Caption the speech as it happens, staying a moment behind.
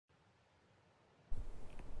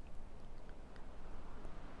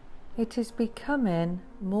It is becoming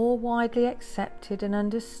more widely accepted and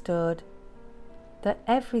understood that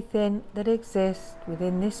everything that exists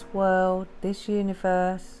within this world, this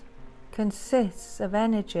universe, consists of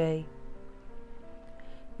energy.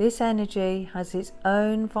 This energy has its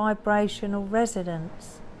own vibrational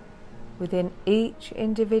resonance within each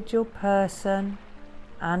individual person,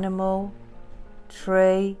 animal,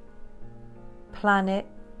 tree, planet,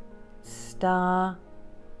 star,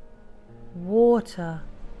 water,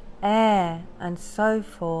 air, and so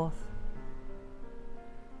forth.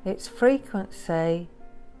 Its frequency,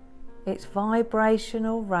 its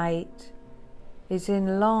vibrational rate is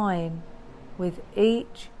in line with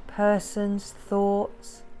each person's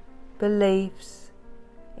thoughts, beliefs,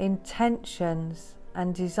 intentions,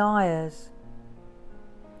 and desires.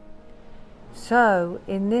 So,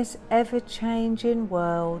 in this ever-changing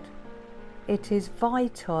world, it is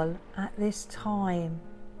vital at this time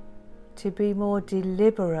to be more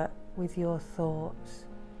deliberate with your thoughts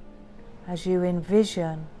as you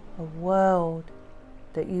envision a world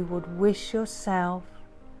that you would wish yourself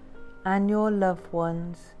and your loved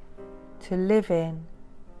ones to live in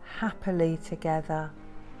happily together.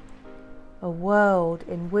 A world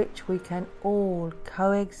in which we can all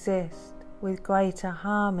coexist with greater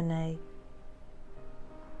harmony.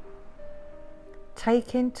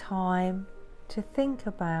 Taking time to think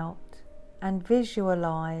about and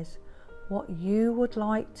visualize what you would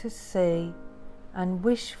like to see and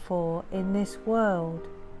wish for in this world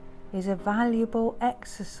is a valuable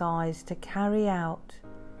exercise to carry out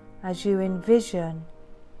as you envision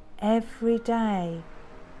every day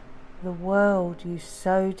the world you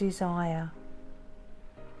so desire.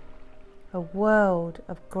 A world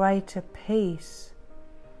of greater peace,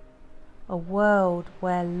 a world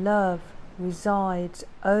where love resides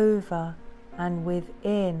over and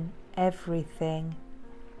within everything,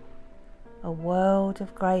 a world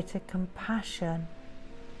of greater compassion,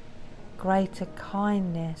 greater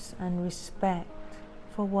kindness and respect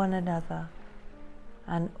for one another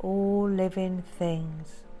and all living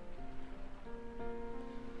things.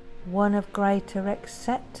 One of greater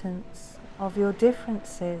acceptance of your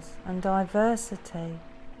differences and diversity,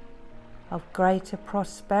 of greater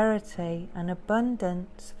prosperity and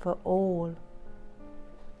abundance for all.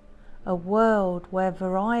 A world where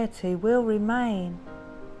variety will remain,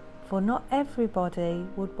 for not everybody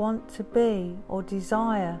would want to be or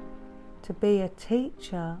desire to be a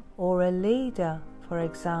teacher or a leader, for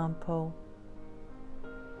example.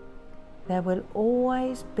 There will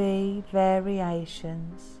always be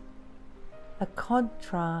variations, a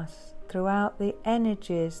contrast throughout the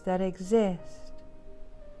energies that exist,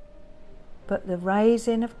 but the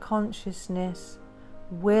raising of consciousness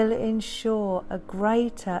will ensure a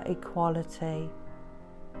greater equality,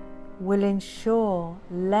 will ensure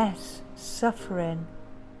less suffering,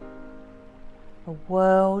 a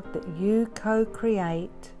world that you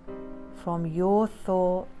co-create from your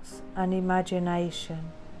thoughts and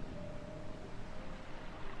imagination.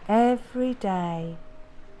 Every day,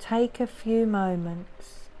 take a few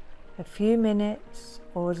moments, a few minutes,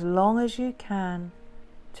 or as long as you can,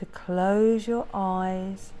 to close your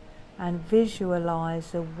eyes and visualize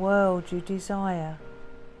the world you desire.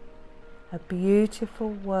 A beautiful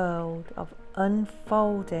world of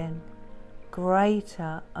unfolding,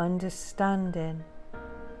 greater understanding,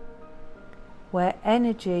 where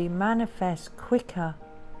energy manifests quicker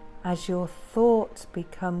as your thoughts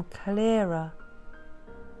become clearer,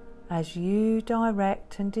 as you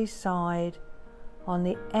direct and decide on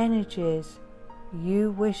the energies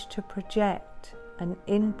you wish to project and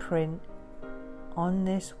imprint on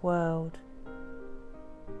this world.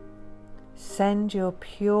 Send your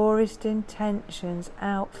purest intentions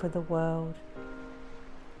out for the world,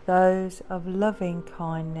 those of loving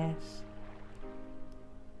kindness.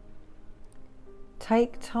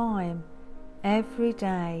 Take time every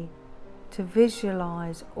day to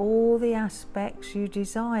visualize all the aspects you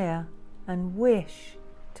desire and wish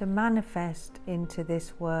to manifest into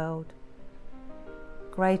this world.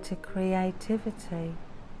 Greater creativity,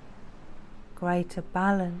 greater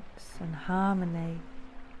balance and harmony,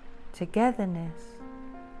 togetherness,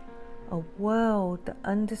 a world that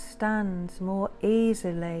understands more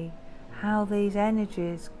easily how these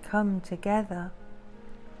energies come together,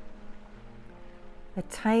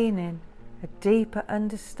 attaining a deeper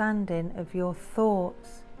understanding of your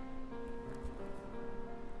thoughts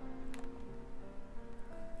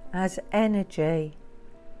as energy.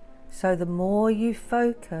 So the more you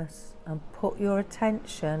focus and put your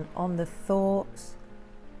attention on the thoughts,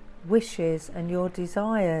 wishes and your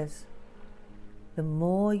desires, the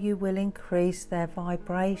more you will increase their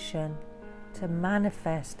vibration to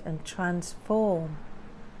manifest and transform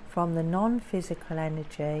from the non-physical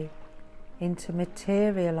energy into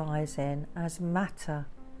materializing as matter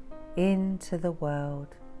into the world.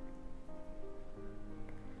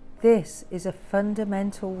 This is a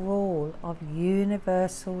fundamental rule of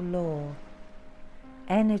universal law.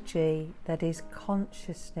 Energy that is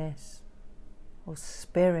consciousness or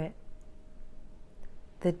spirit,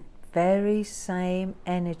 the very same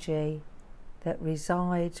energy that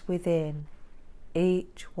resides within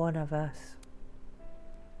each one of us.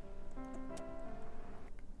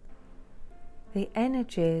 The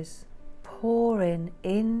energies pouring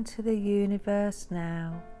into the universe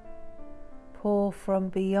now pour from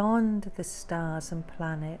beyond the stars and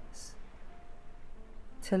planets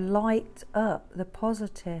to light up the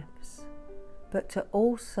positives, but to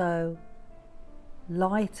also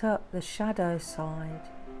light up the shadow side.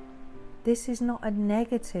 This is not a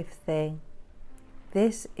negative thing.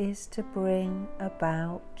 This is to bring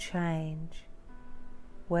about change,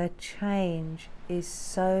 where change is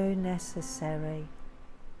so necessary.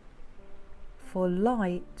 For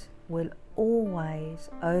light will always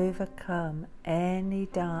overcome any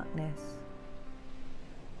darkness.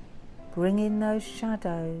 Bringing those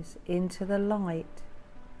shadows into the light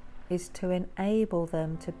is to enable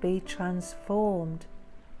them to be transformed,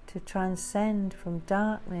 to transcend from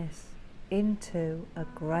darkness into a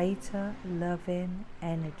greater loving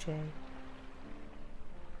energy.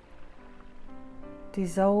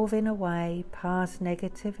 Dissolving away past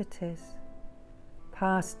negativities,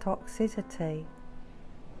 past toxicity,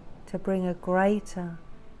 to bring a greater,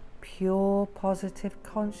 pure, positive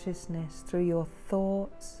consciousness through your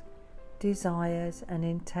thoughts, desires and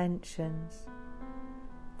intentions,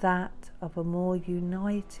 that of a more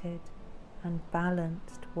united and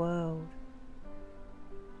balanced world.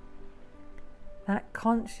 That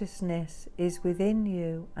consciousness is within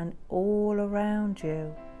you and all around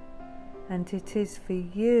you, and it is for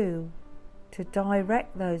you to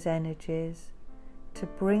direct those energies to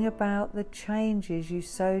bring about the changes you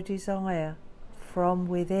so desire from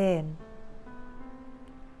within.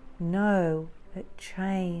 Know that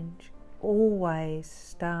change always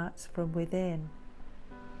starts from within.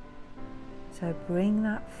 So bring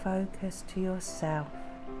that focus to yourself.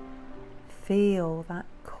 Feel that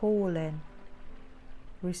calling.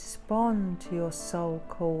 Respond to your soul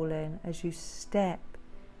calling as you step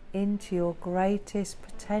into your greatest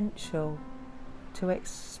potential to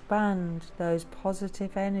expand those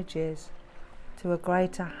positive energies to a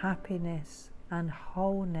greater happiness and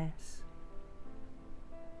wholeness.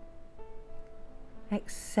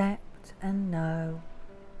 Accept and know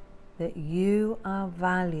that you are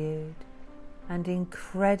valued and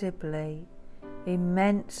incredibly,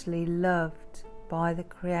 immensely loved by the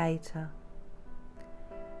Creator.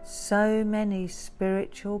 So many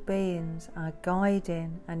spiritual beings are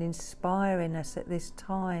guiding and inspiring us at this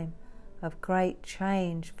time of great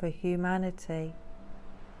change for humanity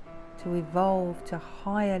to evolve to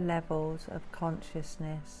higher levels of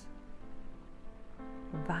consciousness.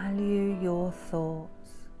 Value your thoughts.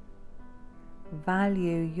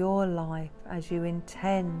 Value your life as you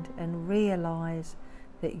intend and realize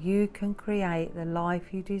that you can create the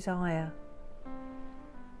life you desire.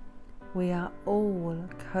 We are all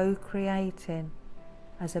co-creating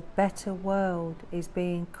as a better world is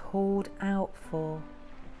being called out for.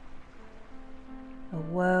 A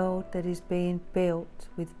world that is being built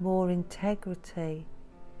with more integrity,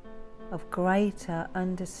 of greater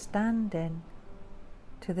understanding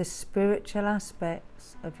to the spiritual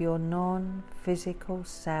aspects of your non-physical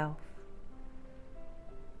self.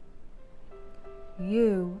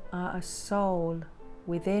 You are a soul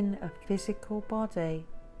within a physical body,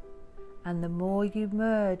 and the more you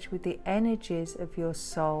merge with the energies of your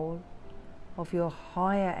soul, of your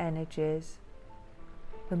higher energies,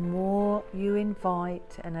 the more you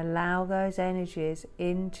invite and allow those energies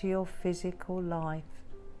into your physical life,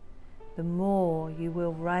 the more you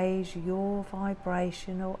will raise your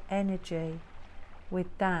vibrational energy with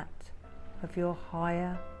that of your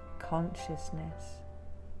higher consciousness.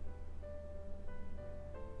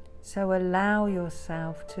 So allow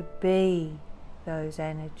yourself to be those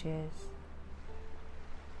energies,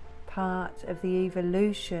 part of the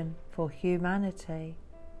evolution for humanity.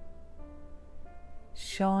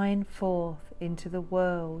 Shine forth into the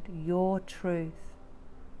world your truth,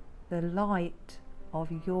 the light of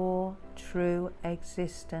your true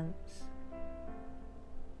existence.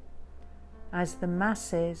 As the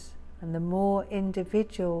masses and the more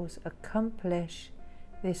individuals accomplish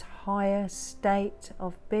this higher state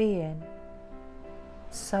of being,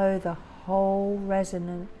 so the whole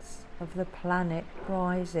resonance of the planet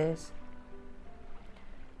rises.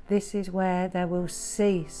 This is where there will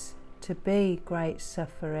cease to be great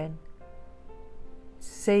suffering,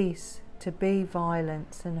 cease to be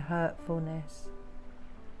violence and hurtfulness.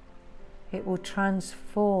 It will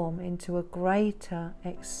transform into a greater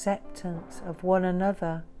acceptance of one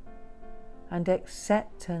another and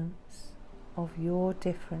acceptance of your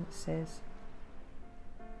differences.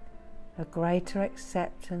 A greater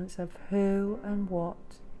acceptance of who and what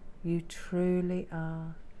you truly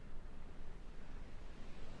are.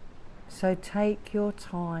 So take your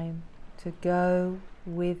time to go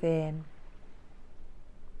within.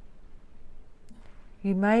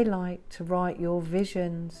 You may like to write your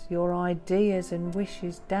visions, your ideas and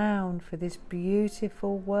wishes down for this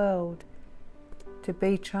beautiful world to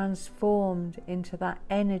be transformed into that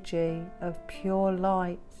energy of pure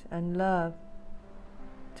light and love,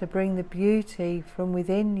 to bring the beauty from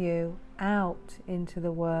within you out into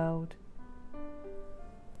the world.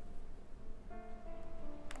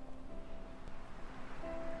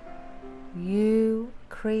 You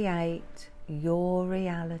create your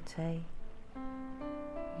reality.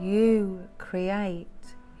 You create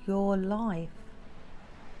your life.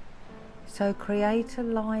 So create a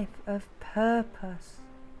life of purpose,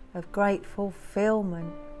 of great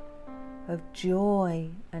fulfillment, of joy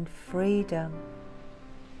and freedom,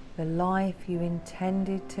 the life you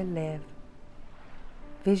intended to live.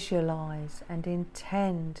 Visualize and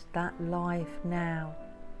intend that life now.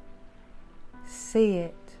 See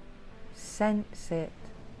it, sense it,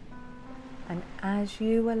 and as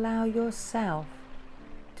you allow yourself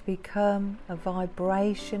to become a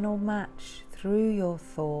vibrational match through your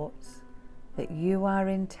thoughts that you are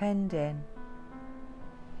intending,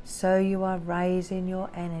 so you are raising your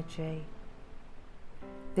energy.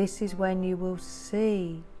 This is when you will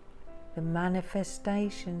see the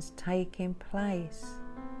manifestations taking place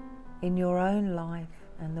in your own life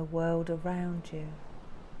and the world around you.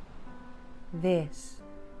 This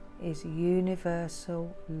is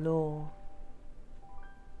universal law.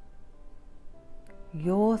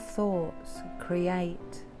 Your thoughts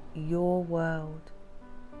create your world.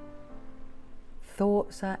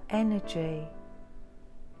 Thoughts are energy,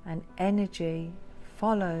 and energy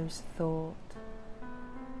follows thought.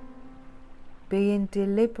 Being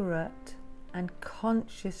deliberate and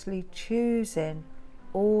consciously choosing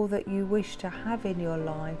all that you wish to have in your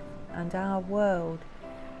life and our world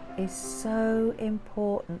is so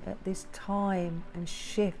important at this time and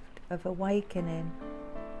shift of awakening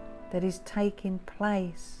that is taking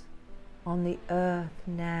place on the earth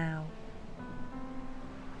now.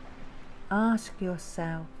 Ask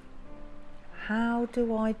yourself, how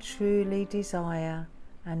do I truly desire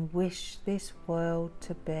and wish this world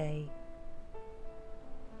to be?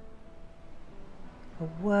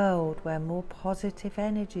 A world where more positive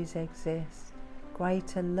energies exist,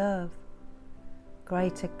 greater love,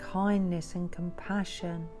 greater kindness and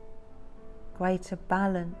compassion, greater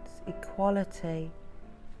balance, equality,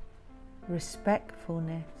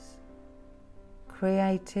 respectfulness,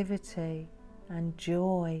 creativity and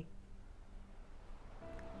joy.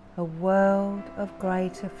 A world of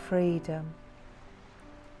greater freedom.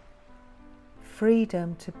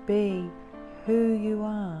 Freedom to be who you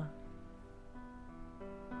are.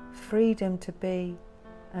 Freedom to be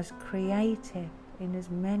as creative in as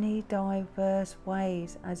many diverse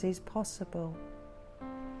ways as is possible.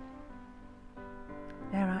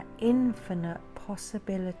 There are infinite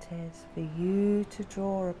possibilities for you to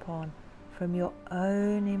draw upon from your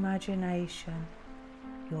own imagination,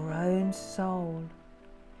 your own soul.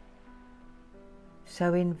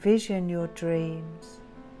 So envision your dreams,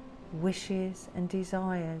 wishes and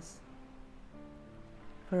desires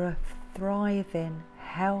for a thriving,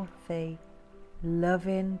 healthy,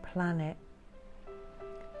 loving planet.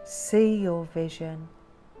 See your vision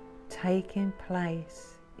taking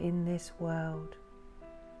place in this world.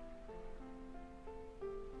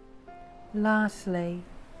 Lastly,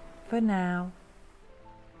 for now,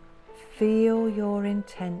 feel your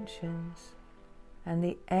intentions and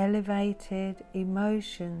the elevated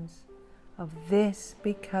emotions of this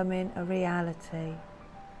becoming a reality,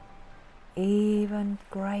 even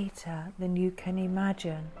greater than you can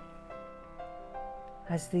imagine,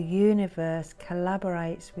 as the universe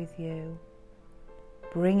collaborates with you,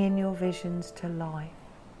 bringing your visions to life.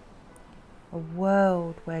 A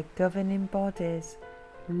world where governing bodies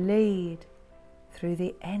lead through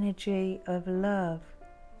the energy of love.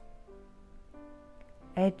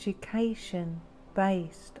 Education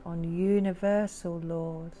based on universal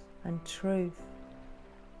laws and truth.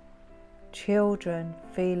 Children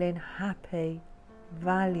feeling happy,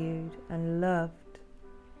 valued and loved.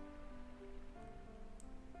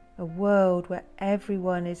 A world where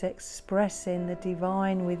everyone is expressing the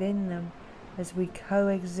divine within them as we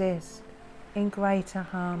coexist in greater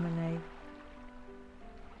harmony.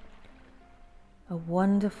 A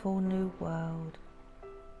wonderful new world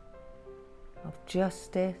of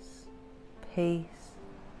justice, peace,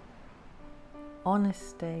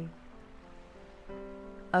 honesty,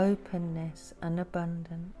 openness and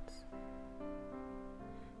abundance.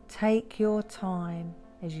 Take your time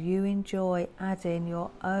as you enjoy adding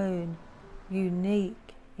your own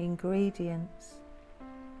unique ingredients,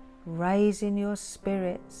 raising your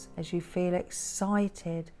spirits as you feel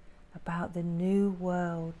excited about the new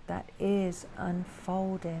world that is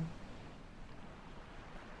unfolding.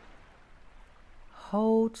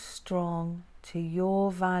 Hold strong to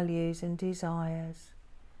your values and desires,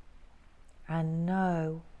 and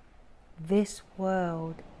know this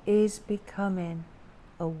world is becoming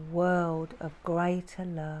a world of greater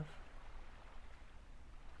love.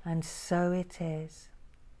 And so it is.